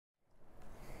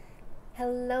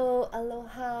Hello,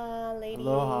 aloha, ladies.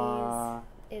 Aloha.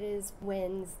 It is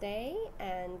Wednesday,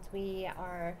 and we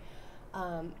are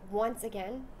once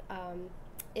again.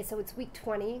 So it's week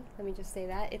 20. Let me just say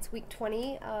that it's week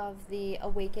 20 of the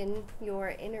Awaken Your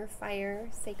Inner Fire,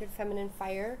 Sacred Feminine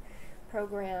Fire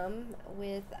program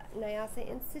with NaiAsa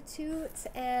Institute,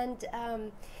 and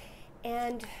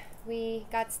we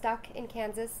got stuck in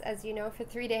Kansas, as you know, for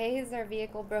 3 days. Our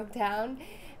vehicle broke down,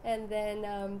 and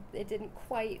then it didn't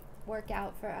quite work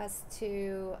out for us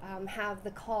to have the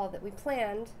call that we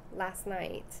planned last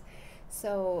night.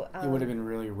 So It would have been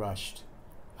really rushed.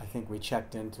 I think we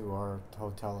checked into our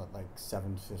hotel at like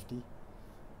 7:50.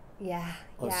 yeah,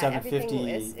 Oh, yeah, everything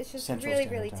 7:50 is it's just Central really,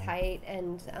 Standard really Time. tight,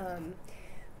 and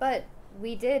but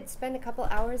we did spend a couple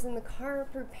hours in the car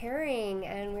preparing,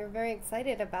 and we were very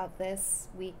excited about this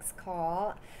week's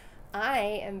call. I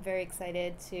am very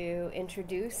excited to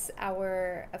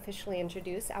officially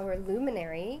introduce our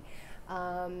luminary,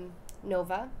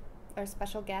 Nova, our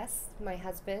special guest, my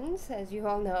husband, as you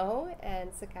all know,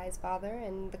 and Sakai's father,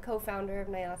 and the co-founder of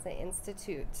NaiAsa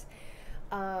Institute.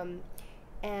 Um,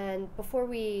 and before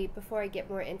I get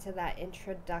more into that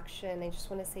introduction, I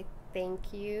just want to say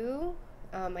thank you.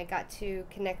 I got to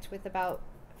connect with about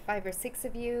 5 or 6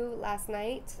 of you last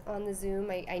night on the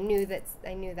Zoom. I knew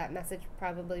that message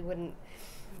probably wouldn't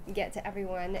get to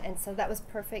everyone, and so that was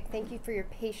perfect. Thank you for your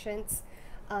patience.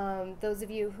 Those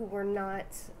of you who were not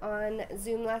on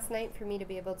Zoom last night, for me to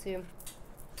be able to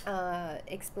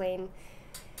explain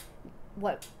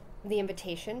what the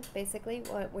invitation, basically,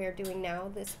 what we're doing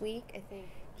now this week. I think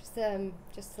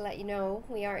just to let you know,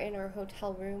 we are in our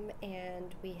hotel room,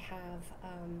 and we have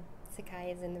Sakai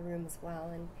is in the room as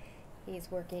well, and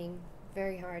he's working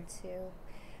very hard to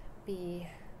be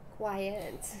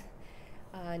quiet,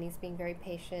 and he's being very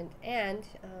patient. And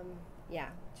yeah,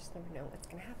 just never know what's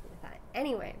going to happen with that.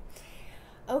 Anyway,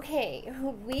 okay,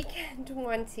 week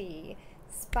 20,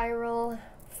 spiral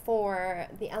 4,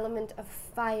 the element of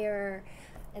fire,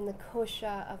 and the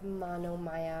kosha of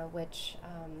Manomaya, which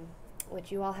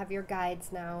you all have your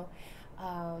guides now.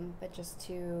 But just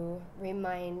to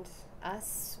remind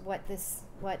us what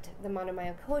the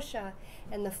Manomaya kosha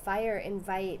and the fire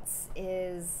invites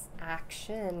is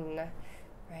action,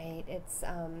 right? It's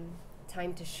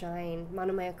time to shine.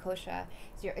 Manomaya kosha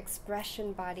is your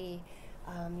expression body,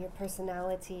 your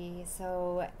personality.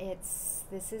 So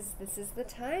this is the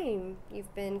time.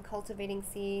 You've been cultivating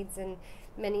seeds, and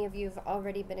many of you have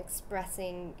already been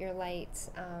expressing your light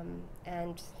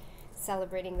and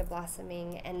celebrating the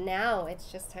blossoming, and now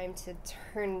it's just time to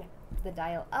turn the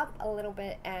dial up a little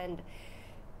bit and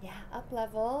up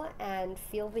level and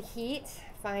feel the heat.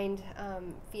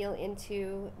 Feel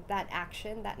into that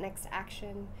action, that next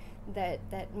action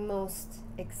that most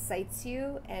excites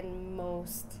you and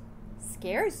most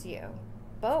scares you,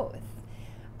 both.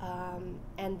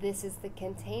 And this is the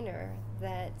container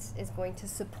that is going to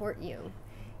support you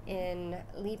in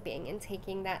leaping and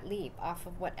taking that leap off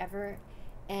of whatever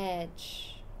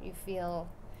edge you feel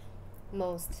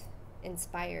most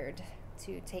inspired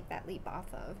to take that leap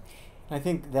off of. I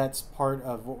think that's part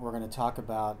of what we're going to talk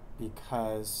about,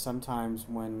 because sometimes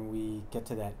when we get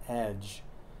to that edge,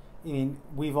 I mean,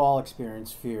 we've all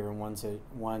experienced fear in one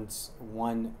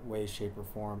way, shape, or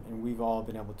form, and we've all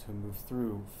been able to move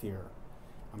through fear.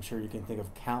 I'm sure you can think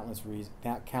of countless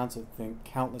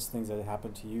things that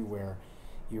happened to you where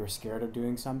you were scared of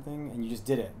doing something and you just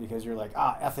did it because you're like,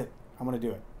 F it, I'm going to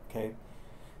do it, okay?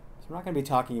 So we're not going to be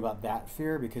talking about that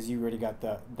fear, because you already got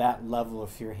that level of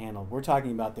fear handled. We're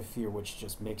talking about the fear which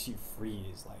just makes you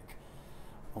freeze, like,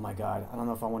 oh my God, I don't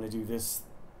know if I want to do this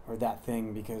or that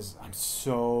thing because I'm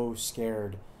so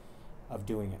scared of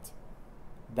doing it.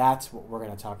 That's what we're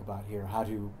going to talk about here, how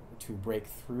to break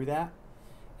through that.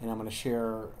 And I'm going to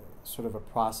share sort of a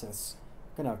process.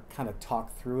 I'm going to kind of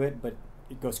talk through it, but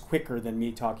it goes quicker than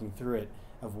me talking through it,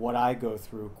 of what I go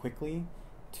through quickly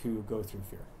to go through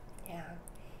fear. Yeah.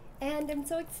 And I'm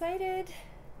so excited.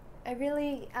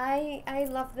 I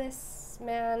love this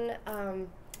man.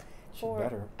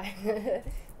 Better.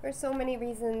 For so many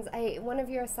reasons. One of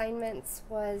your assignments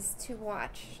was to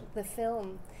watch the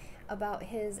film about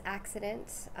his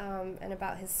accident, and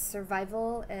about his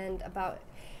survival, and about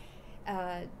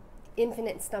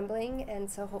infinite stumbling. And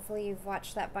so hopefully you've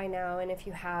watched that by now, and if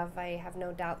you have, I have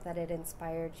no doubt that it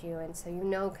inspired you, and so you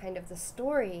know kind of the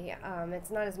story.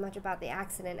 It's not as much about the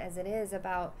accident as it is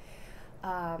about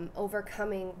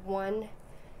overcoming one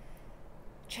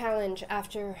challenge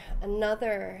after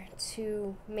another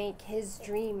to make his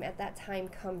dream at that time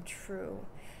come true.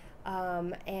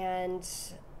 And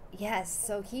yes,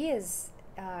 so he is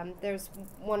there's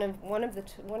one of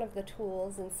the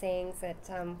tools and sayings that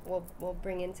we'll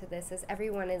bring into this is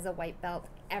everyone is a white belt,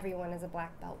 everyone is a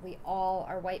black belt. We all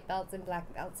are white belts and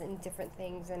black belts in different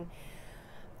things. And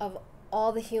of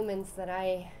all the humans that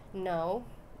I know,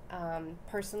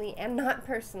 personally and not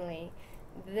personally,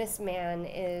 this man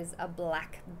is a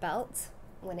black belt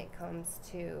when it comes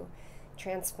to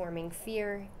transforming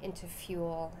fear into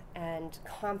fuel and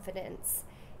confidence.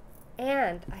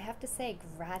 And I have to say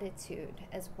gratitude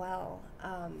as well.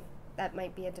 That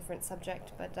might be a different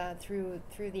subject, but through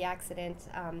the accident,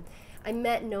 I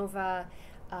met Nova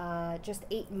just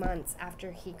 8 months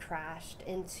after he crashed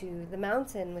into the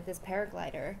mountain with his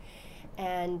paraglider.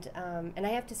 And I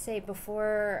have to say,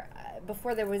 before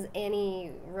there was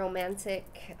any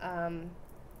romantic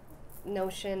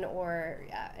notion, or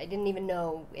I didn't even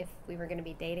know if we were going to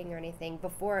be dating or anything,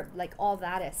 before, like, all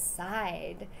that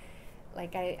aside,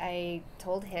 like, I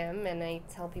told him, and I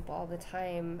tell people all the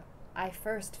time, I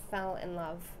first fell in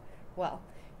love, well,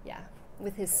 yeah,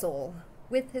 with his soul.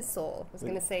 With his soul. I was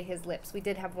going to say his lips. We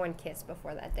did have one kiss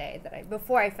before that day,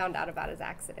 before I found out about his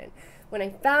accident. When I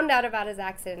found out about his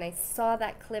accident, I saw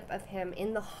that clip of him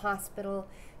in the hospital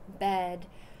bed.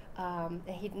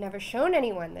 He'd never shown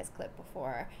anyone this clip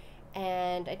before.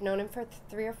 And I'd known him for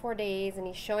 3 or 4 days, and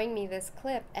he's showing me this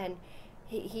clip, and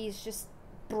he's just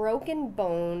broken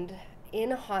boned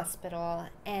in a hospital,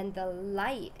 and the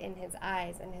light in his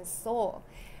eyes and his soul,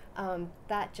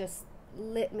 that just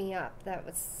lit me up. There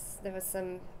was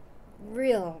some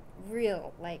real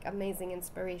like amazing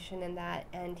inspiration in that,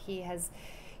 and he has,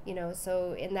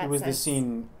 so in that sense. It was the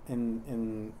scene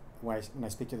in when I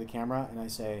speak to the camera and I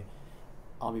say,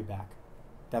 I'll be back.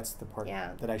 That's the part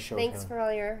that I showed Thanks her. for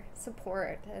all your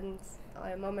support, and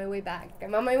I'm on my way back.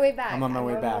 And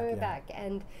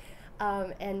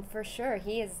for sure,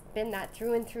 he has been that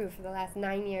through and through for the last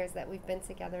 9 years that we've been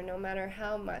together, no matter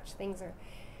how much things are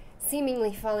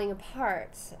seemingly falling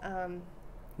apart.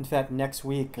 In fact, next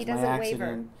week, he my doesn't accident.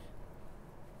 waver.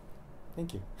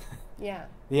 Thank you. Yeah.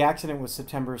 The accident was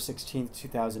September 16th,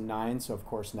 2009, so of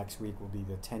course next week will be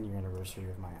the 10-year anniversary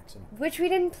of my accident. Which we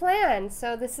didn't plan,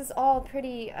 so this is all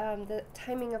pretty, the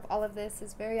timing of all of this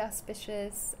is very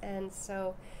auspicious, and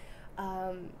so,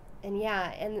 and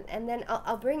then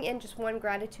I'll bring in just one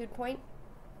gratitude point,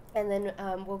 and then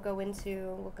we'll go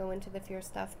into the fear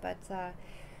stuff, but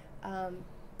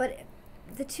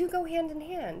the two go hand in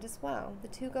hand as well. The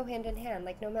two go hand in hand.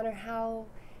 Like, no matter how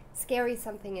scary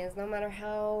something is, no matter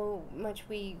how much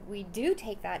we do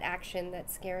take that action that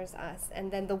scares us,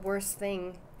 and then the worst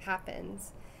thing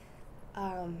happens,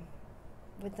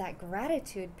 with that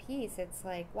gratitude piece, it's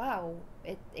like, wow,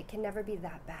 it can never be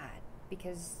that bad,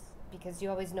 because you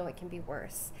always know it can be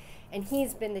worse. And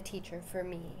he's been the teacher for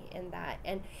me in that,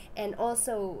 and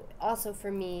also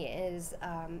for me is,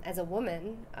 as a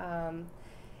woman,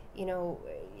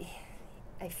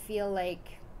 I feel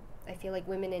like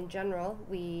women in general,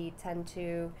 we tend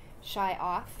to shy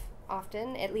off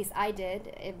often. At least I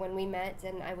did when we met,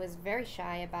 and I was very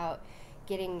shy about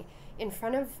getting in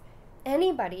front of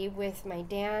anybody with my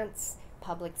dance,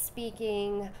 public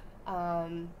speaking,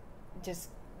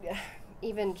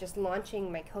 even just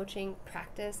launching my coaching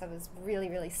practice. I was really,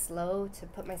 really slow to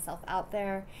put myself out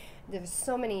there. There were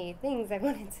so many things I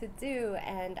wanted to do,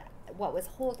 and what was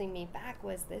holding me back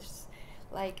was this,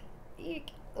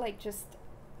 just,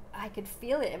 I could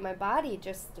feel it in my body,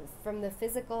 just from the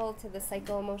physical to the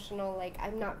psycho-emotional, like,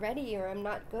 I'm not ready, or I'm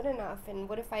not good enough, and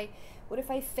what if I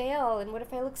fail, and what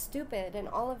if I look stupid, and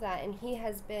all of that. And he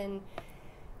has been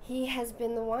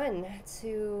the one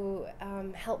to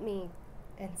help me,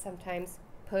 and sometimes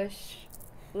push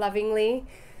lovingly,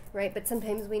 right? But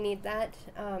sometimes we need that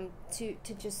to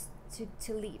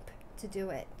leap, to do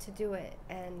it,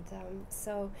 and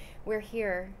so we're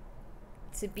here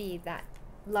to be that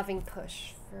loving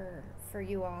push for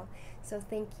you all. So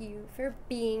thank you for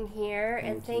being here,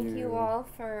 and thank you all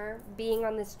for being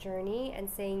on this journey and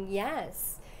saying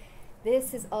yes.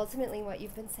 This is ultimately what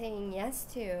you've been saying yes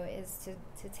to, is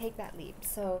to take that leap.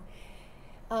 So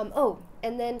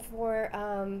and then for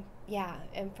and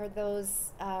for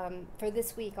those for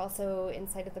this week also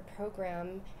inside of the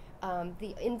program,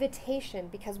 the invitation,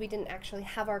 because we didn't actually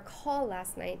have our call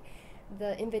last night,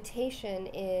 the invitation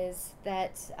is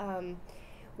that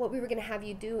what we were going to have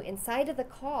you do inside of the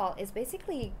call is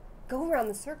basically go around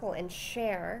the circle and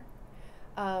share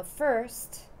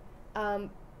first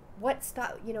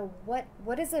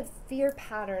what is a fear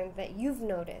pattern that you've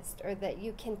noticed or that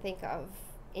you can think of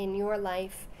in your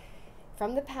life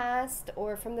from the past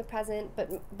or from the present,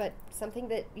 but something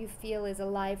that you feel is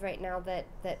alive right now that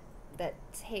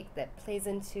plays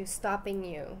into stopping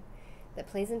you that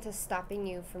plays into stopping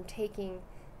you from taking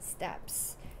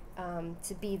steps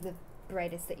to be the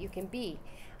brightest that you can be.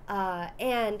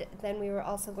 And then we were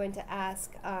also going to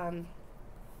ask,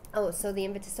 so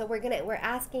we're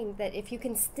asking that if you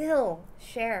can still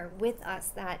share with us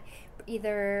that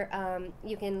either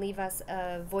you can leave me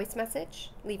a voice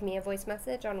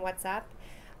message on WhatsApp,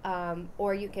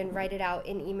 or you can write it out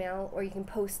in email, or you can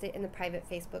post it in the private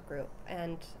Facebook group.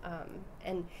 And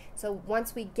so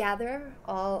once we gather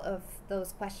all of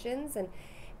those questions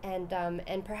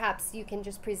and perhaps you can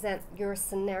just present your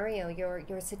scenario,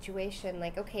 your situation,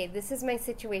 like, okay, this is my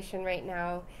situation right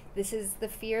now. This is the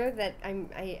fear that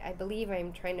I believe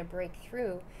I'm trying to break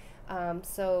through.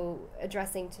 So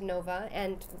addressing to Nova,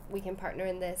 and we can partner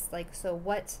in this. Like, so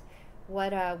what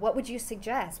would you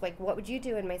suggest? Like, what would you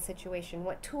do in my situation?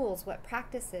 What tools? What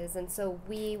practices? And so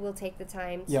we will take the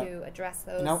time to address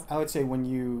those. And I would say when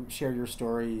you share your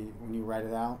story, when you write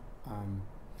it out,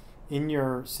 in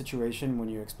your situation, when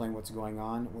you explain what's going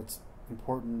on, what's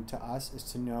important to us is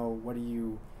to know what are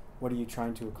you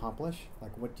trying to accomplish?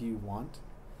 Like, what do you want?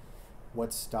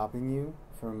 What's stopping you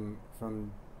from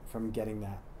getting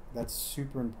that? That's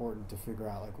super important to figure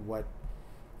out, like, what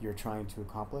you're trying to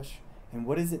accomplish and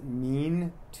what does it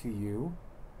mean to you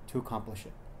to accomplish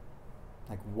it?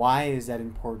 Like, why is that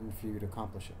important for you to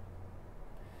accomplish it?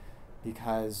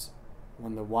 Because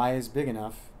when the why is big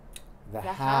enough, the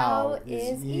how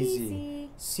is easy.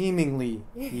 Seemingly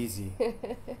easy.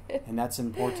 And that's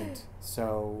important.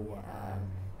 So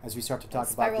as we start to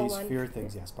talk about these fear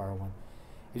things, spiral one.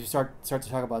 As you start to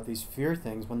talk about these fear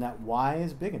things, when that why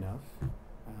is big enough,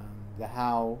 the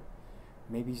how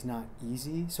maybe is not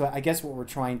easy. So I guess what we're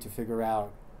trying to figure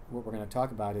out, what we're going to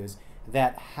talk about is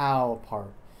that how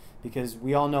part. Because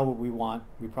we all know what we want.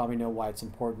 We probably know why it's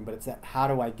important, but it's that how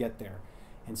do I get there?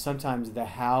 And sometimes the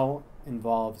how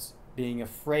involves being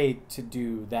afraid to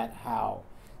do that how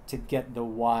to get the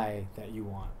why that you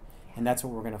want. And that's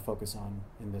what we're going to focus on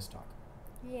in this talk.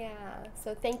 Yeah.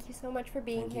 So thank you so much for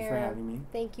being here. Thank you for having me.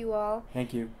 Thank you all.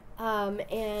 Thank you.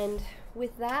 And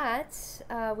with that,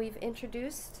 we've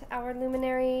introduced our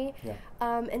luminary. Yeah.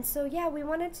 And so, we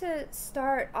wanted to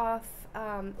start off,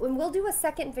 and we'll do a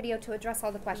second video to address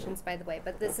all the questions, by the way,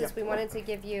 but we wanted to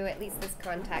give you at least this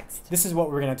context. This is what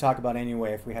we're going to talk about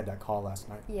anyway if we had that call last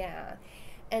night. Yeah.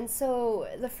 And so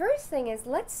the first thing is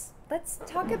let's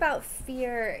talk about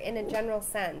fear in a general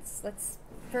sense.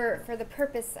 For the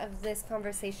purpose of this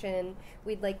conversation,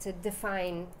 we'd like to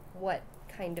define what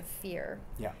kind of fear.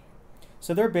 Yeah.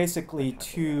 So there are basically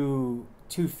two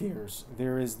fears.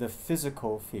 There is the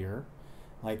physical fear,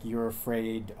 like you're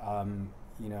afraid,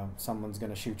 someone's going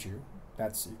to shoot you.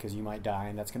 That's because you might die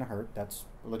and that's going to hurt. That's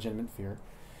a legitimate fear.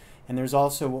 And there's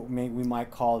also what we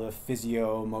might call the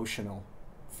physio-emotional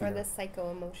fear. Or the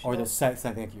psycho-emotional. Or the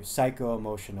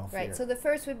psycho-emotional fear. Right. So the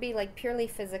first would be like purely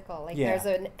physical. Like there's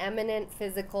an imminent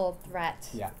physical threat.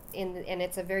 Yeah. And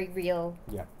it's a very real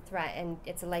threat, and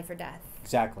it's a life or death.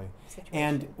 Exactly. Situation.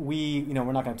 And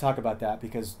we're not going to talk about that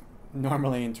because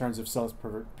normally in terms of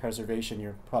self-preservation,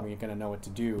 you're probably going to know what to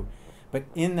do. But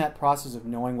in that process of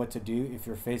knowing what to do, if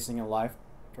you're facing a life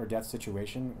or death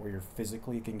situation where you're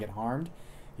physically can get harmed,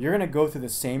 you're going to go through the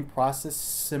same process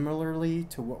similarly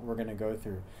to what we're going to go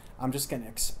through. I'm just going to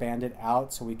expand it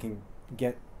out so we can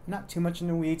get not too much in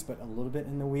the weeds, but a little bit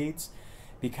in the weeds,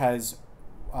 because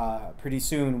pretty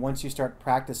soon, once you start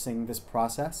practicing this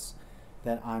process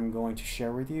that I'm going to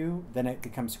share with you, then it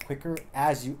becomes quicker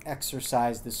as you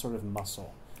exercise this sort of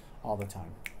muscle all the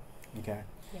time. Okay?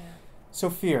 Yeah. So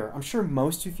fear. I'm sure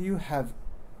most of you have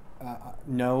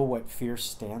know what fear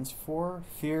stands for.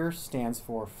 Fear stands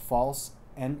for false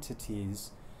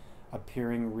entities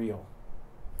appearing real.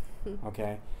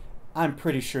 Okay? I'm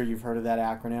pretty sure you've heard of that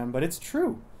acronym, but it's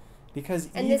true. Because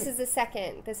this is the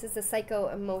second. This is the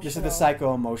psycho-emotional. This is the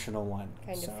psycho-emotional one.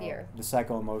 Kind of fear. The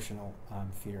psycho-emotional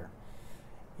fear.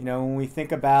 When we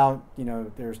think about,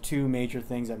 there's two major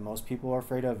things that most people are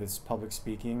afraid of. It's public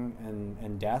speaking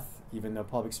and death, even though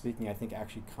public speaking, I think,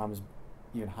 actually comes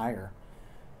even higher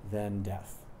than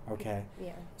death. Okay?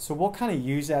 Yeah. So we'll kind of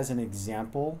use as an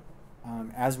example,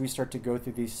 as we start to go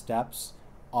through these steps,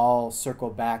 I'll circle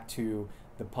back to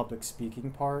the public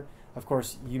speaking part. Of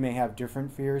course, you may have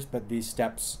different fears, but these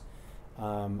steps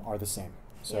are the same.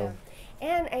 So,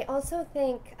 and I also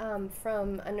think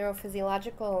from a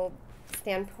neurophysiological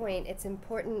standpoint, it's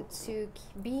important to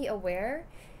be aware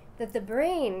that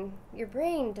your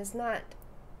brain does not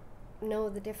know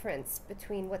the difference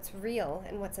between what's real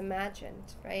and what's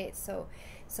imagined, right? So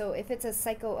if it's a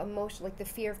psycho-emotional, like the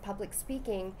fear of public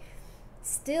speaking,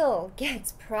 still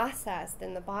gets processed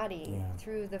in the body Yeah.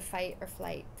 through the fight or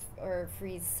flight or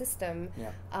freeze system,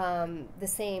 Yeah. the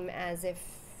same as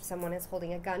if someone is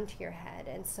holding a gun to your head.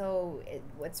 And so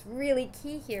what's really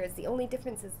key here is the only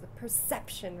difference is the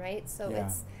perception, right? So Yeah.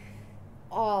 it's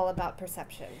all about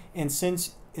perception. And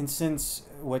since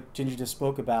what Jinju just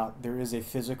spoke about, there is a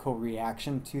physical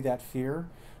reaction to that fear.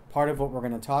 Part of what we're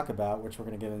going to talk about, which we're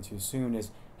going to get into soon, is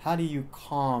how do you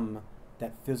calm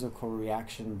that physical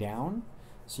reaction down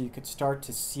so you could start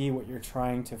to see what you're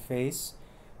trying to face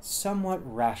somewhat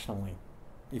rationally,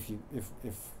 if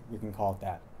we can call it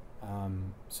that.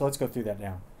 So let's go through that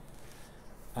now.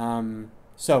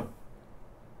 So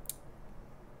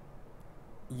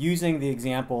using the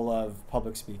example of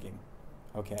public speaking,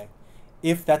 okay,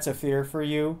 if that's a fear for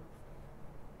you,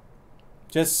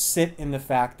 just sit in the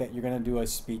fact that you're going to do a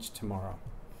speech tomorrow.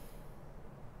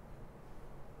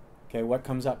 Okay, what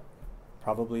comes up?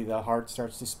 Probably the heart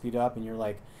starts to speed up and you're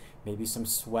like, maybe some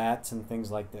sweats and things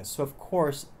like this. So of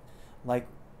course, like,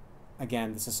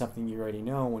 again, this is something you already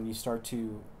know, when you start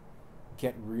to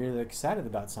get really excited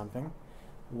about something,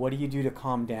 what do you do to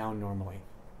calm down normally?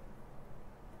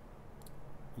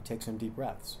 You take some deep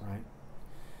breaths, right?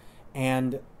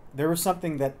 And there was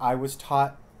something that I was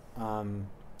taught,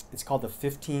 it's called the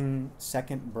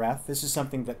 15-second breath. This is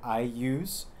something that I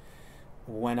use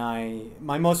when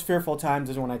my most fearful times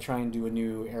is when I try and do a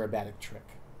new aerobatic trick.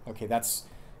 Okay, that's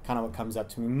kind of what comes up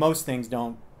to me. Most things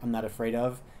I'm not afraid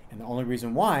of. And the only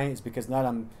reason why is because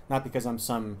not because I'm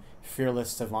some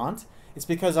fearless savant. It's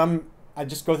because I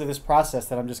just go through this process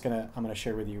that I'm gonna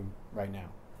share with you right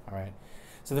now. All right.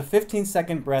 So the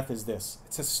 15-second breath is this.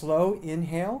 It's a slow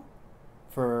inhale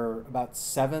for about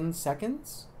 7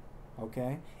 seconds.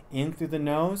 Okay. In through the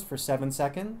nose for 7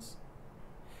 seconds.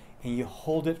 And you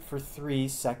hold it for 3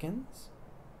 seconds.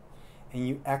 And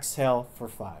you exhale for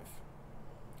 5.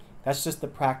 That's just the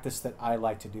practice that I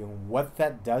like to do. And what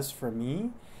that does for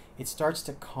me, it starts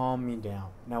to calm me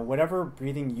down. Now, whatever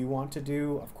breathing you want to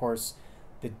do, of course,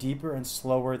 the deeper and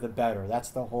slower, the better. That's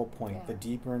the whole point. Yeah. The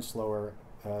deeper and slower,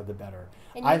 the better.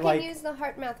 And you can use the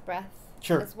heart mouth breath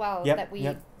as well that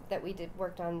we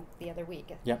worked on the other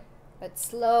week. Yep. But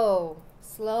slow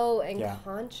and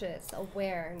conscious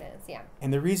awareness. Yeah.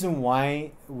 And the reason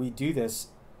why we do this,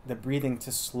 the breathing,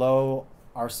 to slow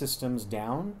our systems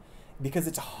down, because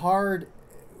it's hard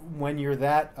when you're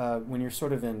when you're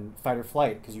sort of in fight or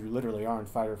flight, because you literally are in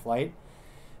fight or flight.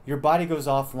 Your body goes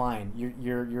offline.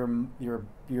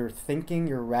 Your thinking,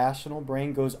 your rational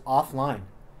brain goes offline.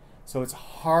 So it's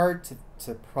hard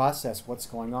to process what's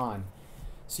going on.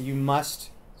 So you must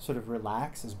sort of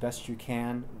relax as best you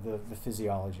can the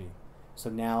physiology. So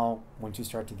now, once you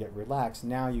start to get relaxed,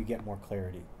 now you get more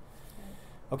clarity.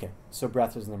 Okay, so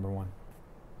breath is number 1.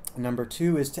 Number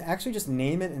 2 is to actually just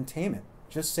name it and tame it.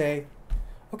 Just say,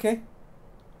 okay,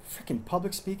 freaking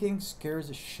public speaking scares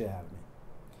the shit out of me.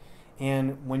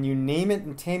 And when you name it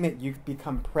and tame it, you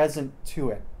become present to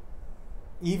it.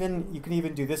 You can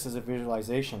even do this as a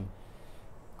visualization.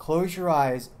 Close your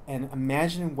eyes and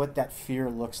imagine what that fear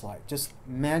looks like. Just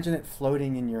imagine it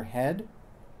floating in your head,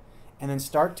 and then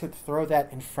start to throw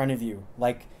that in front of you,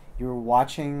 like you're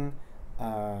watching,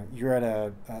 you're at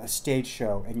a stage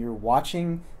show, and you're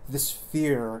watching this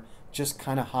fear just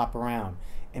kind of hop around.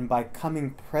 And by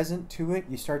coming present to it,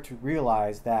 you start to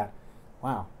realize that,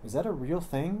 wow, is that a real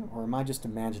thing, or am I just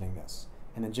imagining this?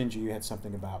 And then Jinju, you had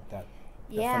something about that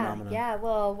phenomenon. Yeah.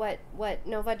 Well, what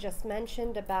Nova just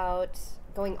mentioned about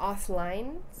going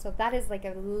offline, so that is like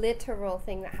a literal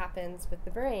thing that happens with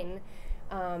the brain,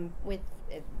 with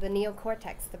the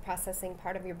neocortex, the processing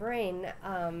part of your brain,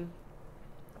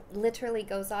 literally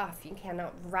goes off. You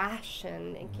cannot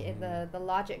ration. The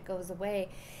logic goes away,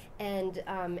 and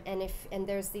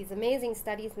there's these amazing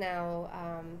studies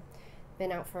now,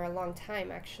 been out for a long time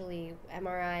actually.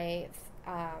 MRI,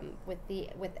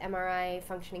 with MRI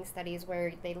functioning studies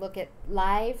where they look at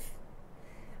live,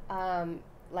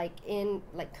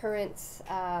 currents,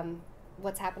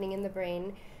 what's happening in the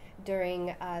brain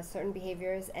during certain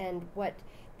behaviors. And what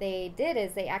they did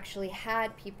is they actually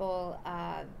had people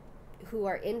who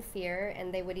are in fear,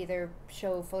 and they would either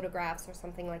show photographs or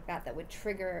something like that would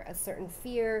trigger a certain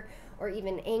fear or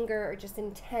even anger or just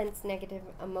intense negative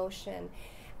emotion.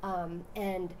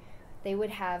 And they would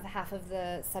have half of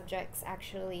the subjects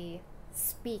actually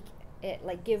speak it,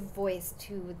 like give voice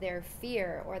to their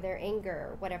fear or their anger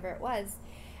or whatever it was,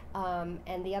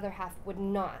 and the other half would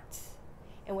not.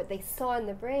 And what they saw in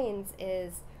the brains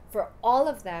is, for all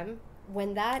of them,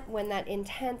 when that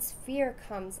intense fear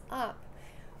comes up,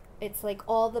 it's like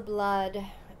all the blood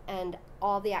and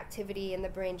all the activity in the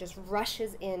brain just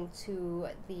rushes into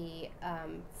the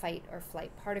fight or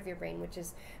flight part of your brain, which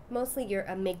is mostly your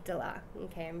amygdala.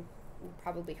 Okay, you've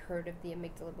probably heard of the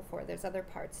amygdala before. There's other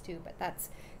parts too, but that's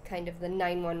kind of the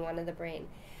 911 of the brain.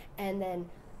 And then,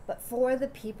 but for the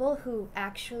people who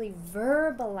actually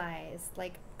verbalize,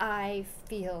 like, I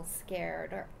feel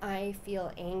scared or I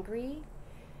feel angry,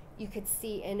 you could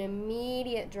see an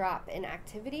immediate drop in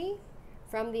activity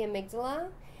from the amygdala,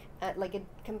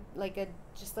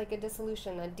 just like a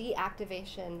dissolution, a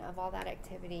deactivation of all that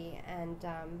activity, and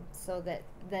so that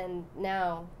then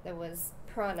now there was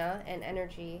prana and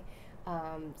energy,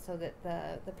 so that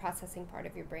the processing part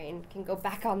of your brain can go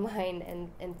back online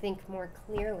and think more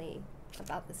clearly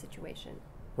about the situation.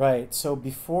 Right. So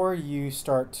before you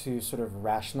start to sort of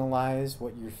rationalize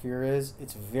what your fear is,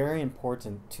 it's very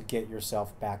important to get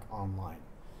yourself back online.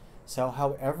 So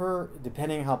however,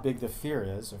 depending on how big the fear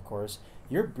is, of course,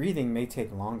 your breathing may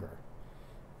take longer.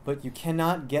 But you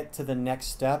cannot get to the next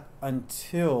step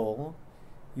until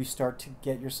you start to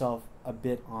get yourself a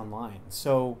bit online.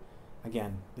 So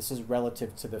again, this is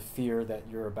relative to the fear that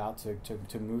you're about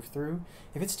to move through.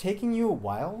 If it's taking you a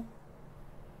while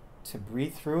to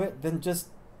breathe through it, then just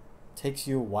takes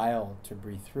you a while to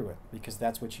breathe through it, because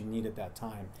that's what you need at that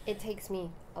time. It takes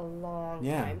me a long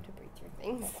time to breathe through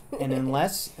things. And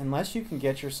unless you can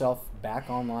get yourself back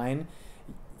online,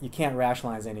 you can't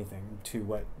rationalize anything to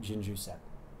what Jinju said.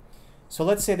 So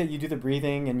let's say that you do the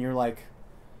breathing and you're like,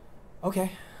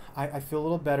 okay, I feel a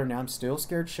little better now. I'm still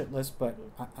scared shitless, but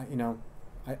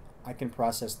I can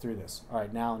process through this. All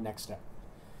right, now next step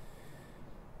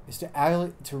is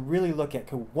to really look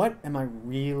at, okay, what am I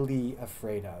really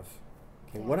afraid of?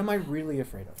 Okay, what am I really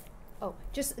afraid of? Oh,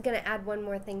 just gonna add one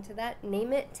more thing to that.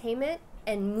 Name it, tame it,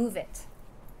 and move it.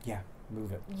 Yeah,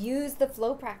 move it. Use the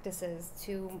flow practices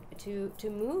to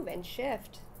move and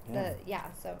shift. So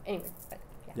anyway, but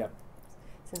yeah. Yep.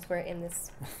 Since we're in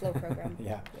this flow program.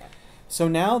 Yeah. So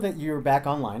now that you're back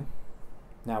online,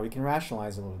 now we can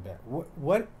rationalize a little bit.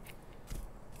 What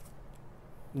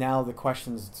now the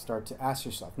questions start to ask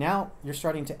yourself. Now you're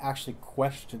starting to actually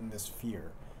question this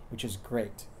fear, which is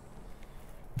great.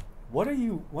 What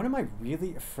am I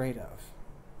really afraid of?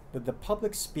 The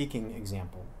public speaking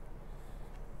example.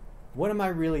 What am I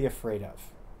really afraid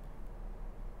of?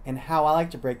 And how I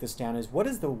like to break this down is, what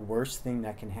is the worst thing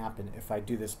that can happen if I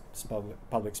do this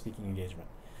public speaking engagement?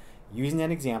 Using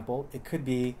that example, it could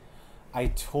be I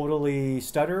totally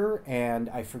stutter and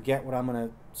I forget what I'm going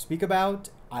to speak about.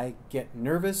 I get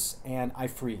nervous and I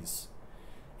freeze.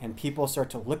 And people start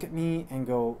to look at me and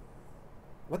go,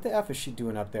 what the F is she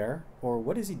doing up there? Or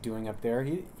what is he doing up there?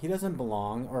 He doesn't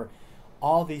belong, or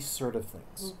all these sort of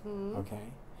things. Mm-hmm.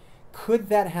 Okay. Could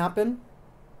that happen?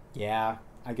 Yeah,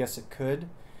 I guess it could.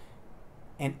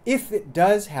 And if it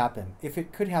does happen, if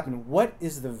it could happen, what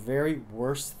is the very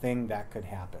worst thing that could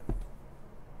happen?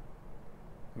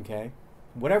 Okay?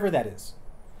 Whatever that is.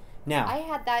 Now, I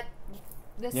had that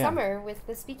this summer with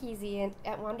the speakeasy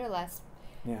at Wanderlust.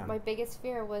 Yeah. My biggest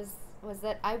fear was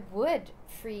that I would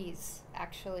freeze,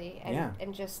 actually,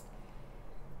 and just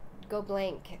go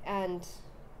blank and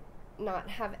not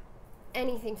have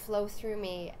anything flow through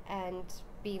me and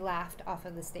be laughed off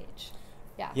of the stage.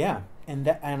 Yeah, and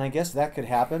I guess that could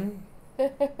happen,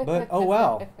 but oh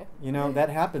well, that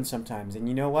happens sometimes. And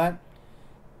you know what?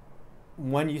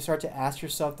 When you start to ask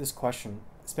yourself this question,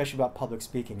 especially about public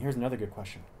speaking, here's another good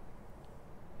question.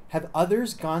 Have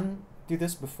others gone through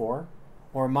this before,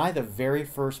 or am I the very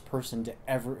first person to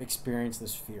ever experience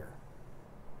this fear?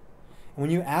 And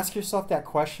when you ask yourself that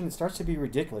question, it starts to be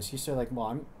ridiculous. You say like, well,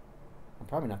 I'm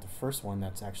probably not the first one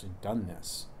that's actually done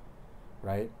this,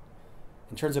 right?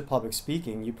 In terms of public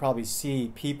speaking, you probably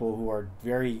see people who are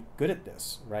very good at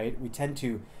this, right? We tend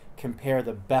to compare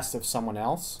the best of someone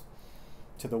else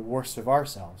to the worst of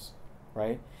ourselves,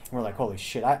 right? And we're like, holy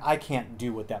shit, I can't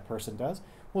do what that person does.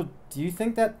 Well, do you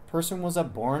think that person was a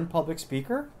born public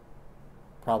speaker?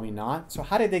 Probably not. So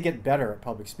how did they get better at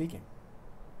public speaking?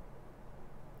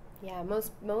 Yeah,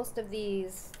 most of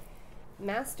these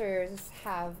masters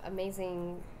have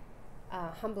amazing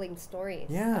humbling stories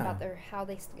about how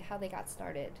they got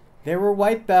started. They were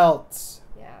white belts.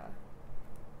 Yeah.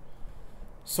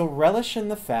 So relish in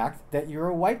the fact that you're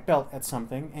a white belt at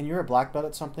something and you're a black belt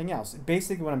at something else.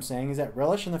 Basically what I'm saying is that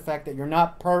relish in the fact that you're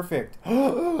not perfect.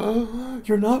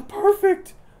 You're not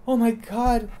perfect. Oh my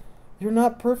God. You're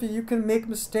not perfect. You can make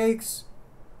mistakes.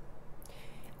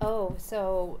 Oh,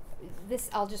 so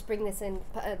I'll just bring this in.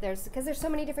 Because there's so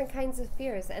many different kinds of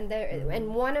fears, and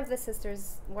and one of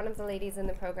the ladies in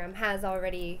the program has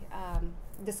already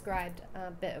described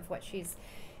a bit of what she's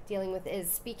dealing with,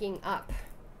 is speaking up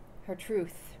her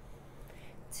truth.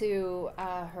 to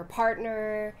her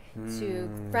partner, to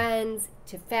friends,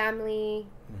 to family.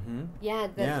 Yeah,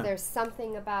 there's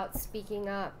something about speaking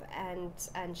up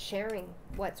and sharing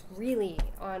what's really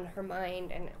on her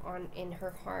mind and in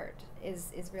her heart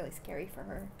is really scary for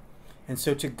her. And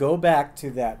so to go back to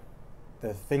that,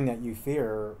 the thing that you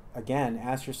fear, again,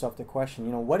 ask yourself the question,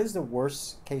 you know, what is the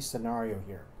worst case scenario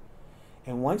here?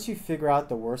 And once you figure out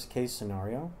the worst case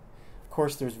scenario, of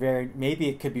course, maybe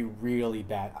it could be really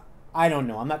bad. I don't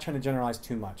know. I'm not trying to generalize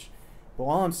too much. But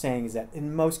all I'm saying is that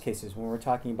in most cases, when we're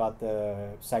talking about the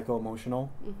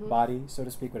psycho-emotional body, so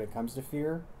to speak, when it comes to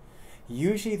fear,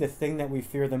 usually the thing that we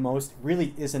fear the most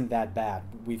really isn't that bad.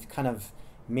 We've kind of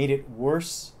made it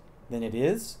worse than it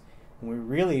is. And we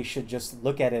really should just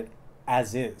look at it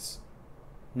as is,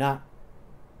 not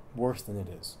worse than it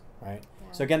is, right?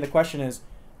 Yeah. So again, the question is,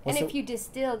 and if you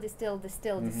distill,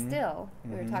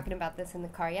 we were talking about this in the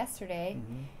car yesterday,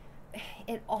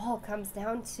 it all comes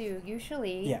down to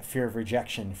usually fear of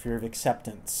rejection, fear of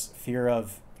acceptance, fear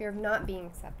of not being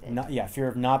accepted. Fear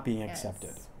of not being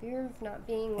accepted. Fear of not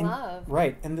being loved.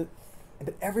 Right,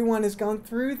 but everyone has gone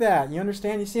through that. You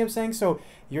understand? You see what I'm saying? So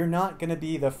you're not going to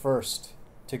be the first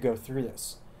to go through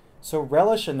this. So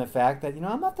relish in the fact that, you know,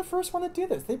 I'm not the first one to do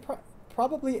this.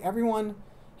 Probably everyone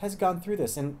has gone through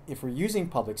this. And if we're using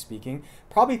public speaking,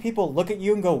 probably people look at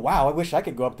you and go, wow, I wish I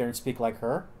could go up there and speak like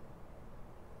her.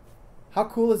 How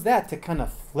cool is that to kind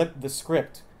of flip the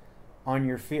script on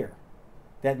your fear?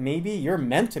 That maybe you're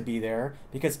meant to be there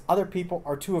because other people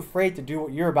are too afraid to do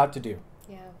what you're about to do.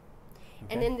 Yeah.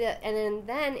 Okay. And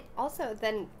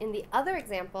then in the other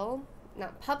example,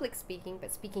 not public speaking,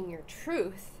 but speaking your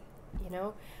truth, you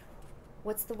know,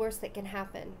 what's the worst that can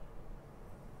happen?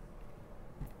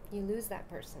 You lose that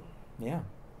person. Yeah.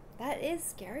 That is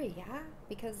scary, yeah,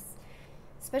 because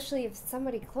especially if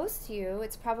somebody close to you,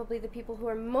 it's probably the people who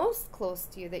are most close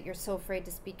to you that you're so afraid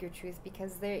to speak your truth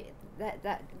because they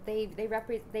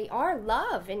are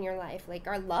love in your life, like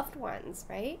our loved ones,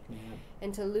 right? Yeah.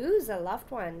 And to lose a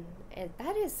loved one,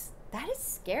 that is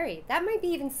scary. That might be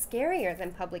even scarier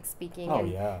than public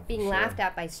speaking being laughed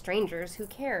at by strangers. Who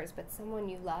cares? But someone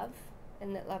you love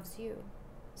and that loves you.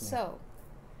 Yeah. So.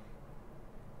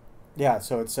 Yeah.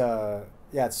 So it's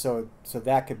so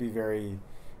that could be very,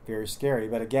 very scary.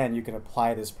 But again, you can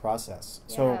apply this process.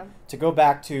 Yeah. So to go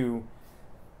back to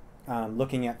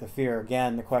looking at the fear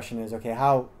again, the question is, okay,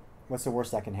 what's the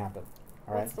worst that can happen?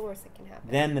 All right. What's the worst that can happen?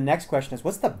 Then the next question is,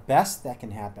 what's the best that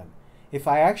can happen? If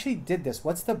I actually did this,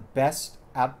 what's the best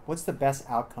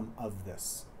outcome of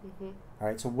this? All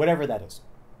right. So whatever that is,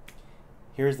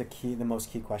 here's the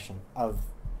most key question of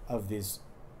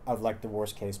like the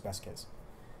worst case, best case.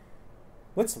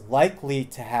 What's likely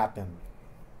to happen?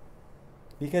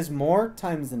 Because more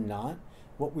times than not,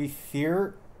 what we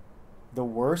fear the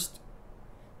worst,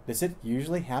 does it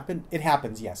usually happen? It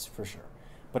happens, yes, for sure.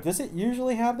 But does it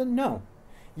usually happen? No.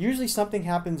 Usually something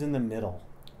happens in the middle,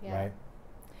 right?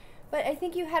 But I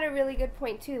think you had a really good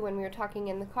point, too, when we were talking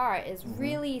in the car, is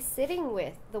really sitting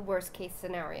with the worst case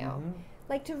scenario.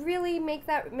 Like to really make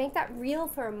that real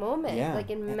for a moment. Yeah. Like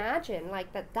imagine like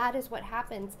that is what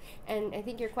happens. And I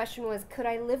think your question was, could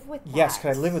I live with that? Yes,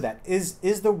 could I live with that?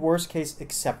 Is the worst case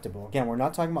acceptable? Again, we're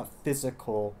not talking about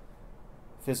physical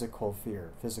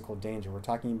fear, physical danger. We're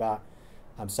talking about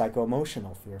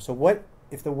psycho-emotional fear. So what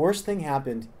if the worst thing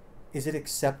happened? Is it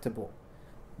acceptable?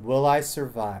 Will I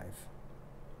survive?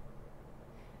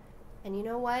 And you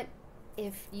know what?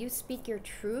 If you speak your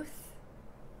truth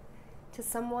to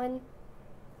someone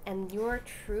and your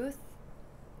truth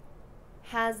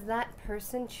has that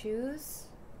person choose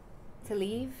to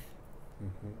leave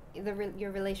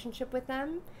your relationship with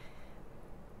them,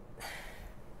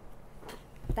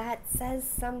 that says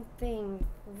something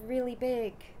really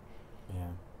big. Yeah.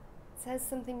 It says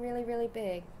something really, really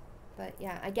big. But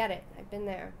yeah, I get it. I've been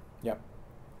there. Yep.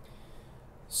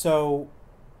 So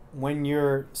when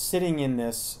you're sitting in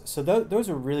this, so those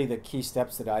are really the key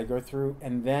steps that I go through.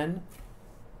 And then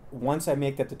once I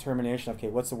make that determination, okay,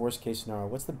 what's the worst case scenario?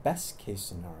 What's the best case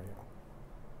scenario?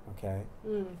 Okay.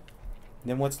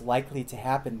 Then what's likely to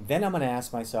happen? Then I'm going to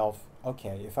ask myself,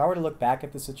 okay, if I were to look back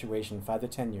at the situation 5 to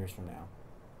 10 years from now,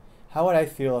 how would I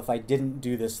feel if I didn't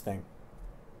do this thing?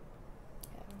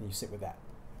 Yeah. And you sit with that.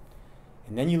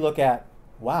 And then you look at,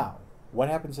 wow, what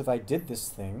happens if I did this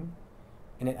thing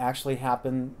and it actually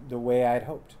happened the way I had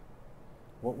hoped?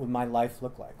 What would my life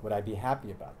look like? Would I be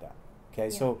happy about that? Okay,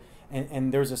 yeah. So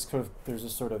and there's a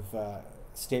sort of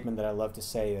statement that I love to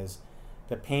say is,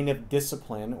 the pain of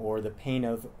discipline or the pain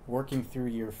of working through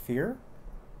your fear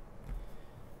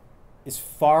is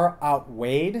far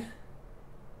outweighed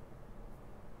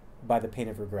by the pain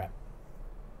of regret.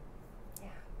 Yeah,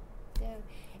 yeah.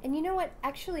 And you know what?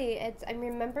 Actually, I'm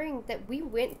remembering that we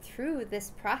went through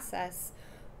this process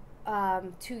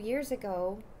 2 years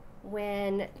ago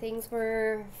when things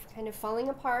were kind of falling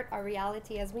apart, our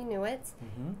reality as we knew it.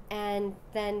 Mm-hmm. And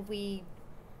then we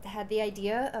had the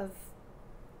idea of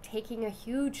taking a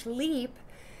huge leap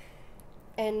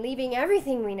and leaving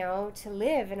everything we know to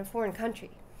live in a foreign country.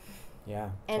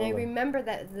 Yeah. And totally. I remember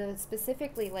that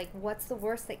specifically, like, what's the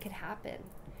worst that could happen?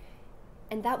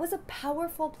 And that was a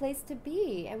powerful place to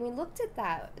be. And we looked at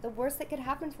that. The worst that could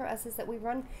happen for us is that we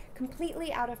run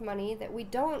completely out of money, that we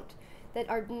don't, that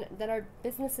our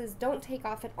businesses don't take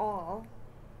off at all,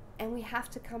 and we have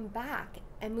to come back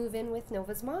and move in with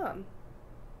Nova's mom.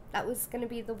 That was going to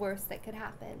be the worst that could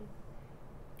happen.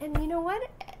 And you know what?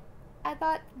 I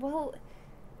thought, well,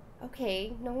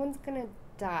 okay, no one's going to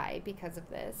die because of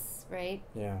this, right?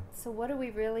 Yeah. So what do we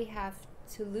really have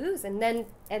to lose? And then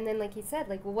like he said,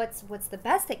 like, well, what's the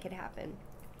best that could happen?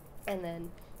 And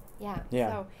then yeah.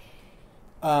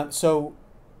 So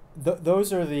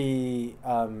those are the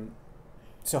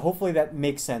so hopefully that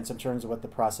makes sense in terms of what the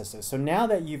process is. So now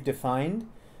that you've defined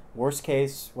worst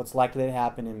case, what's likely to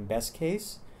happen, in best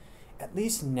case, at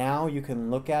least now you can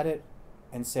look at it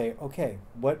and say, okay,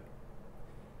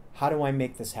 how do I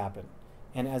make this happen?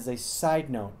 And as a side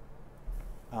note,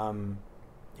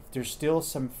 if there's still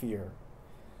some fear,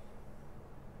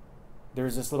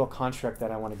 there's this little construct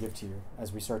that I want to give to you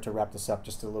as we start to wrap this up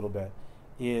just a little bit,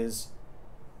 is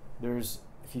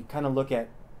if you kind of look at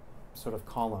sort of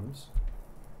columns,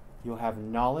 you'll have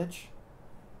knowledge,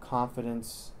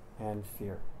 confidence, and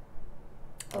fear.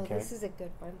 Okay. Oh, this is a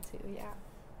good one too, yeah.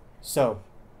 So,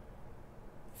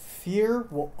 fear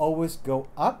will always go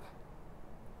up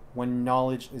when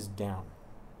knowledge is down.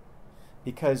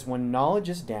 Because when knowledge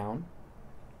is down,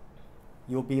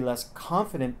 you'll be less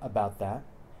confident about that.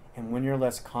 And when you're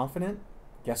less confident,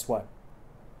 guess what?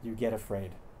 You get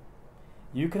afraid.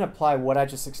 You can apply what I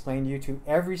just explained to you to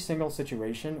every single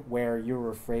situation where you're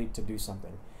afraid to do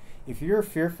something. If you're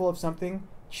fearful of something,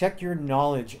 check your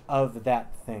knowledge of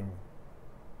that thing.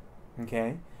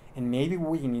 Okay? And maybe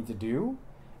what you need to do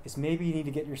is maybe you need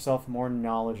to get yourself more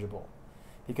knowledgeable.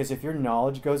 Because if your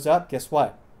knowledge goes up, guess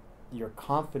what? Your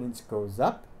confidence goes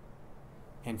up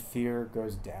and fear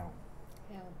goes down.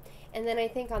 Yeah. And then I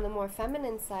think on the more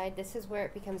feminine side, this is where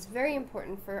it becomes very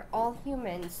important for all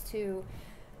humans to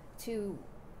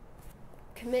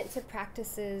commit to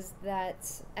practices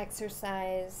that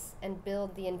exercise and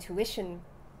build the intuition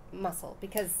muscle.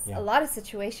 Because a lot of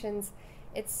situations,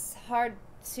 it's hard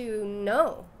to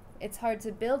know. It's hard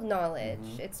to build knowledge.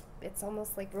 Mm-hmm. It's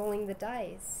almost like rolling the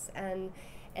dice. And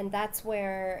that's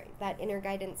where that inner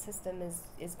guidance system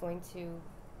is going to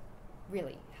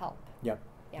really help. Yep.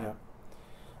 Yeah. Yep.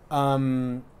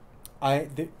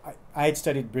 I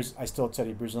still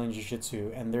studied Brazilian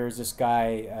Jiu-Jitsu, and there's this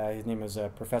guy, his name is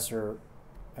Professor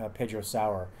Pedro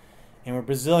Sauer, and we're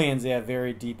Brazilians, they have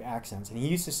very deep accents, and he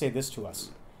used to say this to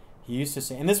us. He used to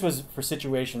say, and this was for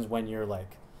situations when you're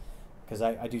like, because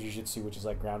I do Jiu-Jitsu, which is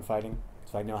like ground fighting,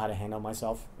 so I know how to handle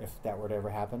myself if that were to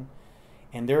ever happen.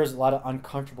 And there's a lot of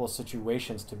uncomfortable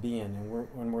situations to be in, and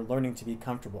when we're learning to be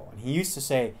comfortable. And he used to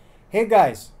say, hey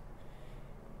guys,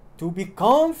 to be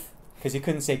because he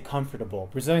couldn't say comfortable.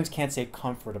 Brazilians can't say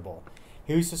comfortable.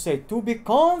 He used to say, to be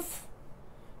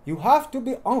you have to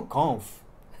be uncomf.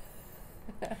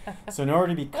 So in order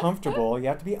to be comfortable, you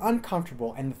have to be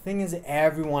uncomfortable. And the thing is,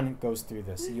 everyone goes through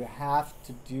this. You have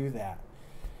to do that.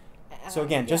 So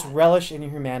again, just relish in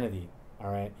your humanity,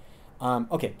 all right?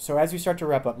 Okay, so as we start to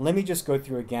wrap up, let me just go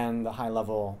through again the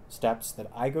high-level steps that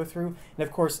I go through. And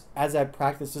of course, as I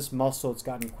practice this muscle, it's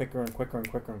gotten quicker and quicker and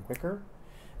quicker and quicker.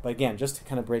 But again, just to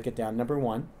kind of break it down, number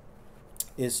one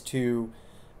is to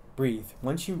breathe.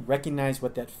 Once you recognize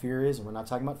what that fear is, and we're not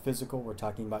talking about physical, we're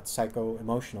talking about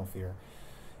psycho-emotional fear,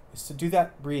 is to do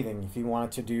that breathing. If you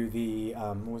wanted to do the,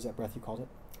 what was that breath you called it?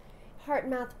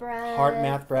 Heart-mouth breath.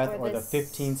 Heart-mouth breath, or the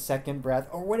 15-second breath,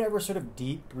 or whatever sort of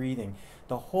deep breathing.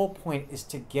 The whole point is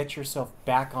to get yourself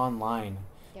back online,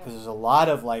 because there's a lot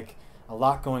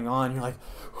going on. You're like,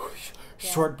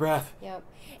 short breath. Yep.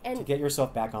 And to get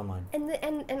yourself back online.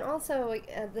 And also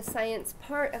the science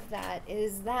part of that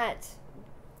is that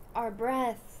our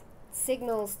breath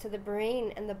signals to the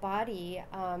brain and the body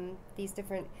these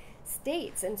different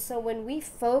states. And so when we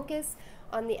focus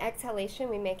on the exhalation,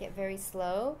 we make it very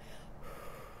slow.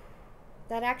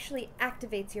 That actually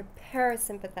activates your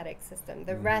parasympathetic system,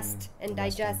 the rest and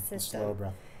digest system. Slow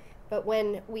breath. But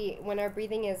when our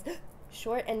breathing is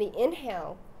short, and the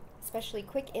inhale, especially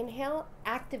quick inhale,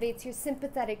 activates your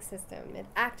sympathetic system. It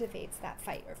activates that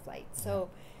fight or flight.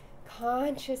 So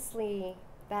consciously,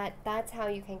 that's how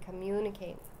you can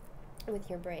communicate with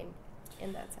your brain.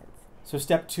 in that sense. So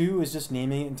step 2 is just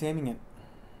naming it and taming it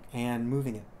and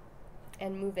moving it.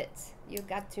 And move it. You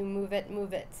got to move it,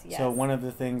 yes. So one of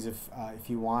the things, if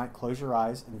you want, close your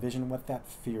eyes, envision what that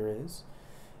fear is.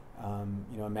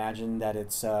 Imagine that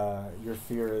it's your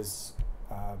fear is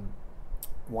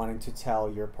wanting to tell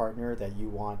your partner that you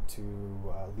want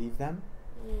to leave them.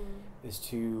 Is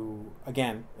to,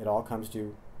 again, it all comes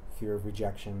to fear of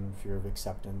rejection, fear of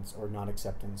acceptance or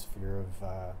non-acceptance, fear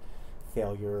of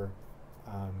failure.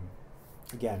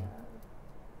 Again.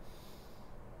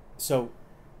 So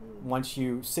once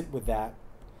you sit with that,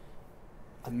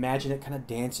 imagine it kind of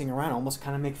dancing around, almost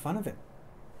kind of make fun of it.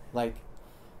 Like,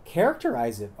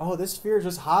 characterize it. Oh, this fear is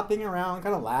just hopping around,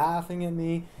 kind of laughing at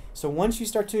me. So once you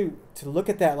start to look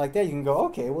at that like that, you can go,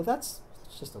 okay, well, that's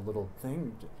just a little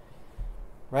thing,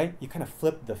 right? You kind of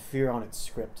flip the fear on its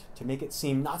script to make it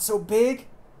seem not so big,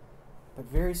 but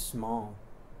very small.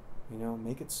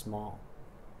 Make it small.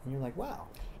 And you're like, wow.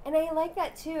 And I like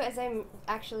that too, as I'm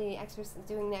actually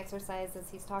doing the exercise as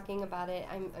he's talking about it,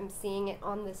 I'm seeing it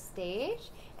on the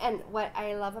stage. And what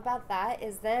I love about that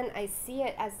is then I see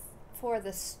it as for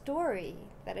the story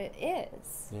that it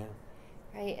is. Yeah.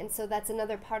 Right? And so that's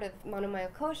another part of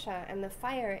Manomaya Kosha, and the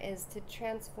fire is to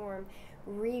transform,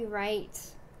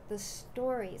 rewrite the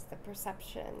stories, the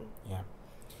perception. Yeah.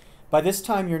 By this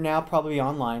time, you're now probably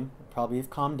online, probably have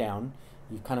calmed down.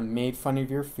 You've kind of made fun of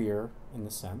your fear, in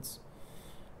the sense.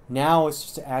 Now it's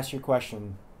just to ask your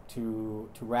question, to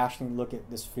rationally look at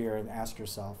this fear and ask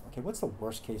yourself, okay, what's the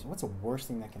worst case? What's the worst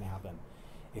thing that can happen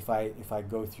if I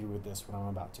go through with this, what I'm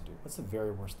about to do? What's the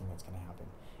very worst thing that's going to happen?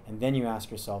 And then you ask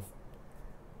yourself,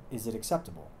 is it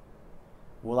acceptable?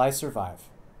 Will I survive?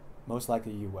 Most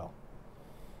likely you will.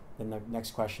 Then the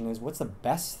next question is, what's the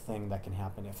best thing that can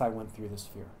happen if I went through this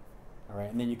fear? All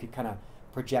right, and then you could kind of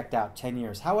project out 10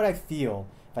 years. How would I feel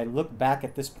if I look back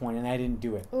at this point and I didn't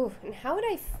do it? Ooh, and how would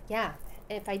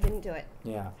if I didn't do it?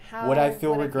 Yeah. Would I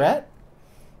feel regret?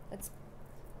 That's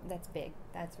big.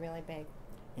 That's really big.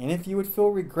 And if you would feel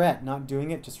regret not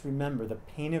doing it, just remember the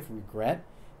pain of regret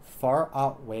far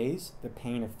outweighs the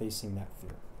pain of facing that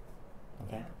fear.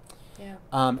 Okay? Yeah.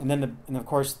 And then, of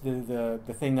course, the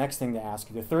next thing to ask,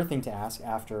 the third thing to ask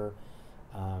after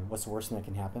what's the worst thing that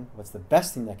can happen? What's the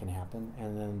best thing that can happen?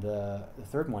 And then the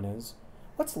third one is,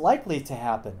 what's likely to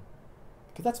happen?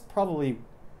 Because that's probably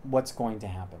what's going to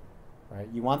happen, right?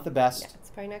 You want the best. Yeah, it's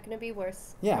probably not going to be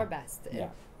worse or best. Yeah,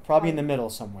 probably in the middle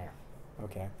somewhere,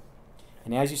 okay?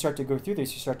 And as you start to go through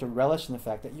this, you start to relish in the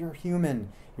fact that you're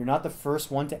human. You're not the first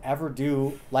one to ever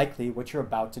do, likely, what you're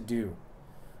about to do,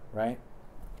 right?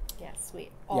 Yes,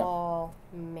 we all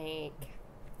make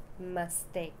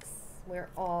mistakes. We're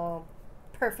all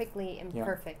perfectly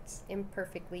imperfect,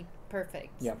 imperfectly perfect.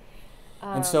 Yep.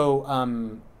 And so,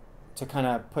 to kind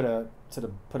of put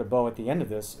a bow at the end of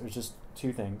this, there's just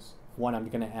two things. One, I'm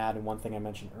going to add, and one thing I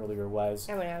mentioned earlier was...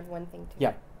 I would add one thing too.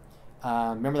 Yeah.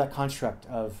 Remember that construct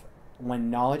of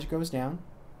when knowledge goes down,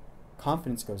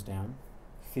 confidence goes down,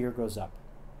 fear goes up.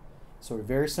 So a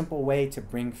very simple way to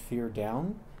bring fear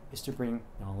down is to bring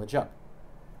knowledge up.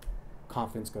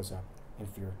 Confidence goes up, and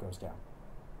fear goes down.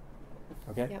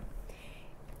 Okay? Yep.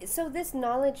 So this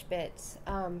knowledge bit,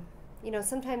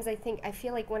 sometimes I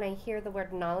feel like when I hear the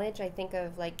word knowledge, I think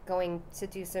of like going to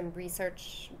do some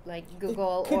research, like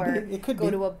Google, or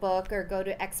go to a book or go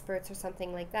to experts or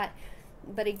something like that.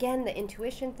 But again, the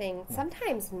intuition thing,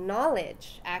 sometimes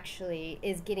knowledge actually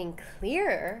is getting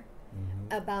clearer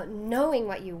about knowing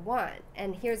what you want.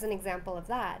 And here's an example of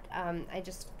that. I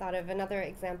just thought of another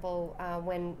example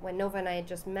when Nova and I had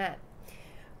just met.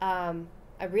 I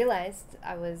realized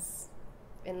I was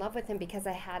in love with him because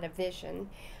I had a vision.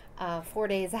 4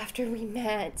 days after we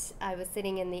met, I was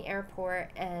sitting in the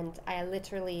airport and I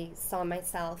literally saw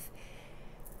myself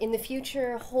in the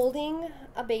future holding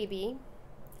a baby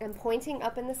and pointing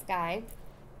up in the sky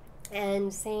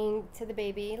and saying to the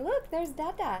baby, "Look, there's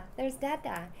Dada, there's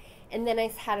Dada." And then I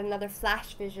had another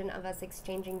flash vision of us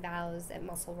exchanging vows at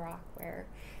Muscle Rock where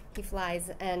he flies,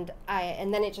 and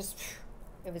then it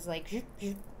was like,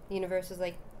 the universe was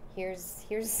like, here's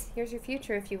your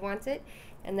future if you want it,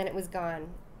 and then it was gone.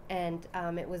 And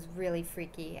it was really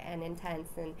freaky and intense.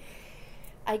 And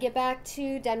I get back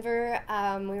to Denver,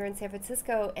 we were in San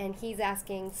Francisco, and he's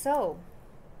asking, "So,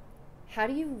 how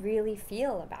do you really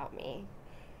feel about me?"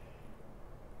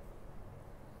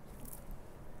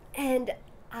 And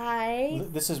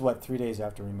This is what, 3 days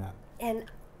after we met? And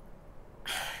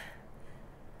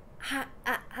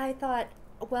I thought,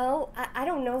 well, I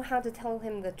don't know how to tell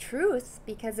him the truth,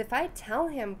 because if I tell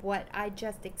him what I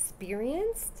just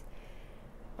experienced,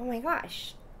 oh my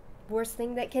gosh, worst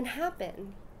thing that can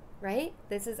happen. right?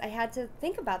 I had to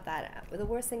think about that, the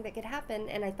worst thing that could happen.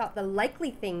 And I thought the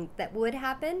likely thing that would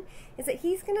happen is that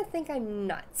he's going to think I'm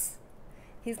nuts.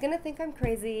 He's going to think I'm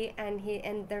crazy,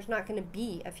 and there's not going to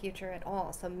be a future at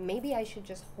all. So maybe I should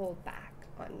just hold back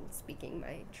on speaking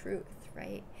my truth,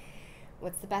 right?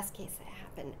 What's the best case that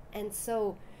happened? And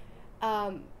so...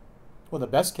 well, the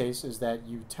best case is that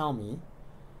you tell me,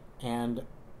 and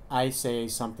I say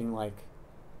something like,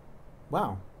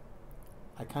 wow,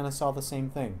 I kind of saw the same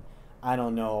thing. I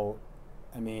don't know.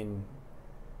 I mean,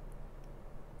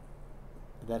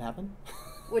 did that happen?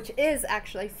 Which is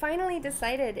actually finally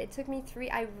decided. It took me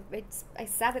I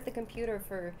sat at the computer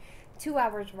for 2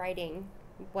 hours writing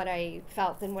what I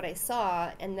felt and what I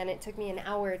saw, and then it took me an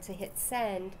hour to hit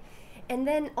send. And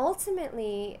then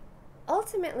ultimately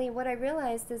what I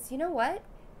realized is, you know what?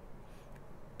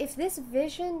 If this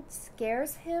vision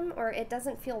scares him or it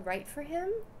doesn't feel right for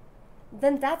him,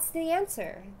 then that's the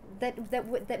answer.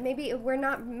 That maybe we're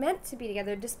not meant to be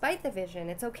together despite the vision.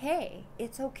 It's okay.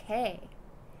 It's okay.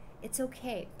 It's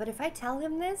okay. But if I tell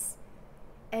him this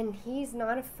and he's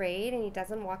not afraid and he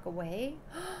doesn't walk away,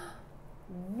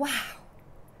 wow.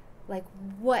 Like,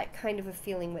 what kind of a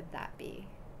feeling would that be?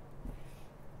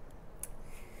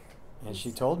 And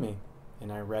she told me,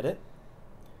 and I read it,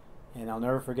 and I'll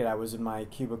never forget, I was in my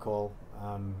cubicle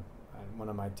at one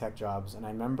of my tech jobs, and I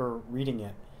remember reading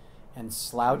it and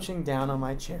slouching down on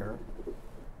my chair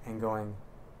and going,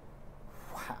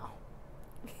 wow,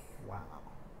 wow,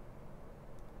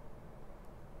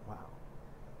 wow.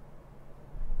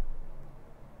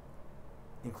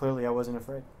 And clearly I wasn't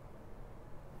afraid.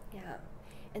 Yeah.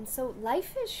 And so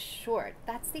life is short.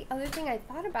 That's the other thing I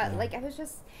thought about. Yeah. Like, I was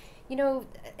just,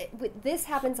 this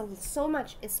happens so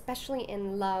much, especially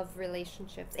in love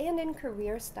relationships and in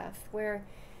career stuff, where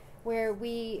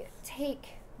we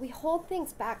hold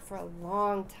things back for a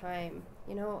long time,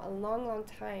 a long, long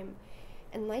time.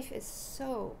 And life is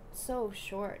so, so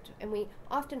short. And we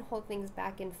often hold things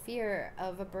back in fear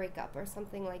of a breakup or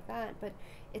something like that. But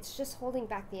it's just holding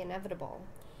back the inevitable.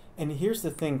 And here's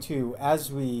the thing, too.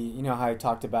 As we, how I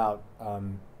talked about,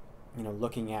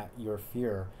 looking at your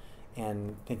fear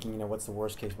and thinking, what's the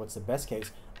worst case, what's the best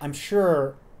case? I'm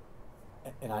sure,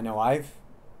 and I know I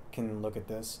can look at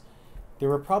this, there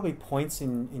were probably points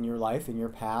in your life, in your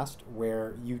past,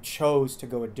 where you chose to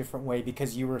go a different way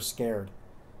because you were scared.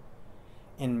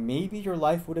 And maybe your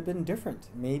life would have been different.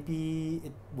 Maybe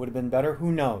it would have been better.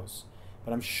 Who knows?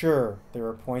 But I'm sure there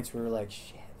were points where you're like,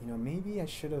 shit, maybe I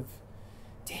should have...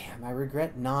 Damn, I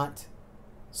regret not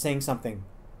saying something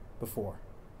before.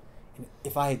 And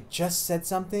if I had just said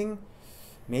something,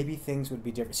 maybe things would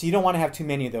be different. So you don't want to have too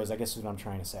many of those, I guess is what I'm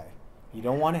trying to say. You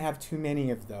don't want to have too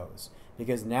many of those,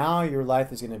 because now your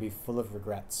life is going to be full of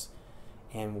regrets.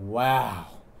 And wow,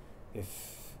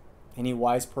 if any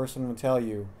wise person would tell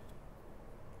you,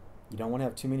 you don't want to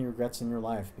have too many regrets in your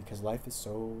life, because life is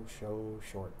so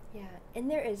short. Yeah,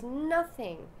 and there's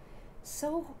nothing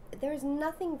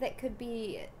that could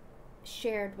be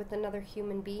shared with another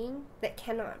human being that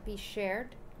cannot be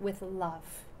shared with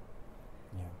love.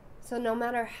 Yeah. So no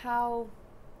matter how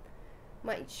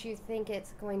much you think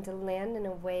it's going to land in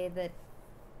a way that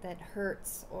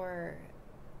hurts, or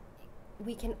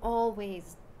we can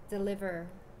always deliver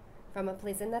from a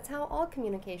place, and that's how all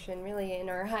communication really in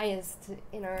our highest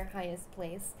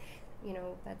place,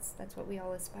 that's what we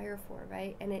all aspire for,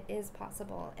 right? And it is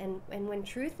possible. And when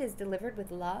truth is delivered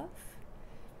with love,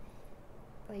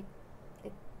 you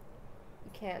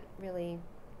can't really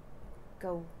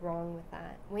go wrong with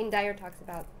that. Wayne Dyer talks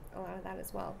about a lot of that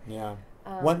as well. Yeah.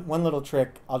 One little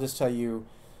trick, I'll just tell you.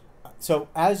 So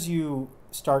as you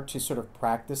start to sort of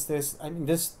practice this, I mean,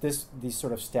 these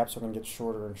sort of steps are going to get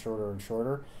shorter and shorter and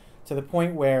shorter, to the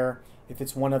point where if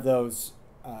it's one of those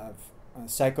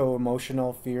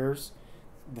psycho-emotional fears,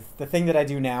 the thing that I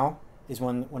do now is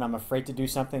when I'm afraid to do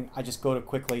something, I just go to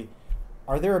quickly,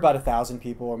 are there about 1,000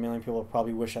 people or 1 million people who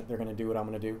probably wish that they're going to do what I'm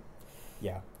going to do?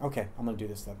 Yeah. Okay, I'm going to do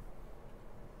this then.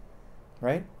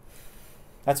 Right?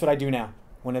 That's what I do now.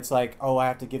 When it's like, oh, I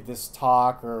have to give this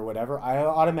talk or whatever, I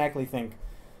automatically think,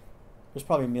 there's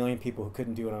probably 1 million people who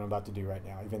couldn't do what I'm about to do right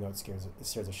now, even though it scares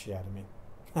the shit out of me.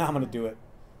 I'm going to do it.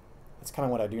 That's kind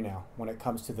of what I do now when it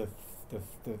comes to the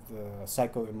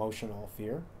psycho-emotional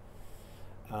fear.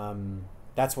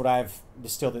 That's what I've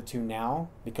distilled it to now,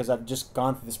 because I've just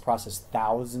gone through this process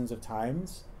thousands of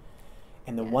times.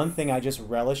 And the one thing I just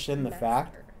relish in, the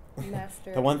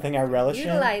one thing I relish in...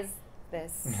 Utilize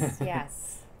this,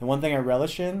 yes. The one thing I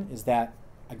relish in is that,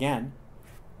 again,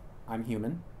 I'm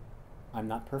human. I'm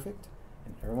not perfect.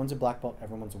 And everyone's a black belt,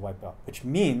 everyone's a white belt. Which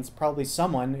means probably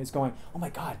someone is going, oh my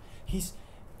God,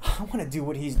 I want to do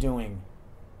what he's doing.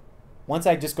 once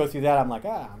I just go through that, I'm like,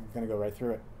 I'm going to go right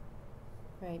through it.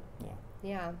 Right. Yeah.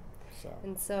 Yeah. So.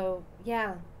 And so,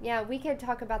 yeah, we could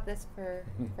talk about this for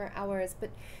hours, but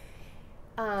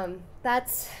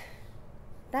that's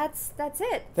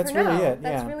it. That's for really now. it.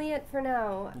 That's yeah. really it for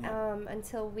now. Yeah.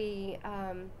 Until we,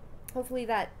 hopefully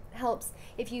that helps.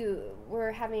 If you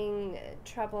were having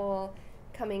trouble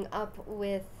coming up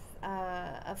with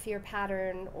a fear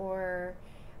pattern or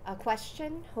a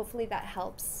question, hopefully that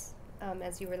helps.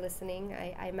 As you were listening,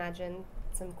 I imagine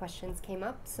some questions came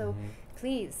up. So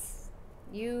please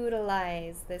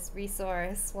utilize this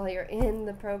resource while you're in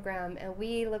the program, and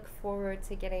we look forward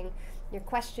to getting your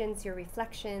questions, your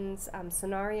reflections,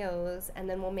 scenarios, and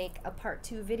then we'll make a part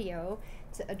 2 video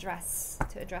to address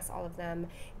all of them.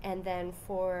 And then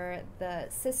for the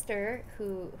sister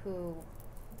who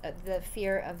the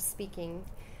fear of speaking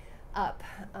up,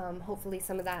 hopefully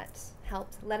some of that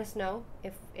helped. Let us know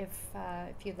if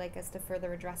you'd like us to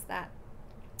further address that.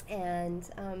 And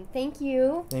thank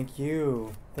you. Thank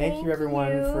you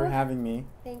everyone for having me.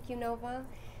 Thank you, Nova.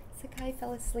 Sakai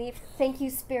fell asleep. Thank you,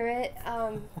 Spirit.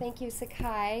 Thank you,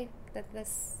 Sakai, that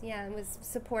this was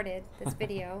supported, this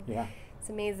video. Yeah. It's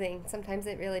amazing. Sometimes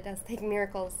it really does take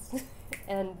miracles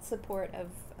and support of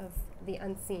the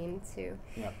unseen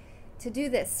to do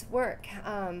this work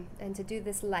and to do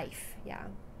this life. Yeah.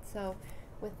 So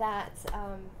with that,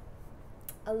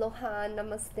 aloha,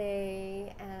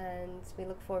 namaste, and we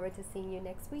look forward to seeing you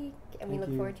next week, and we look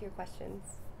forward to your questions.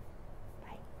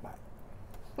 Bye.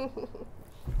 Bye.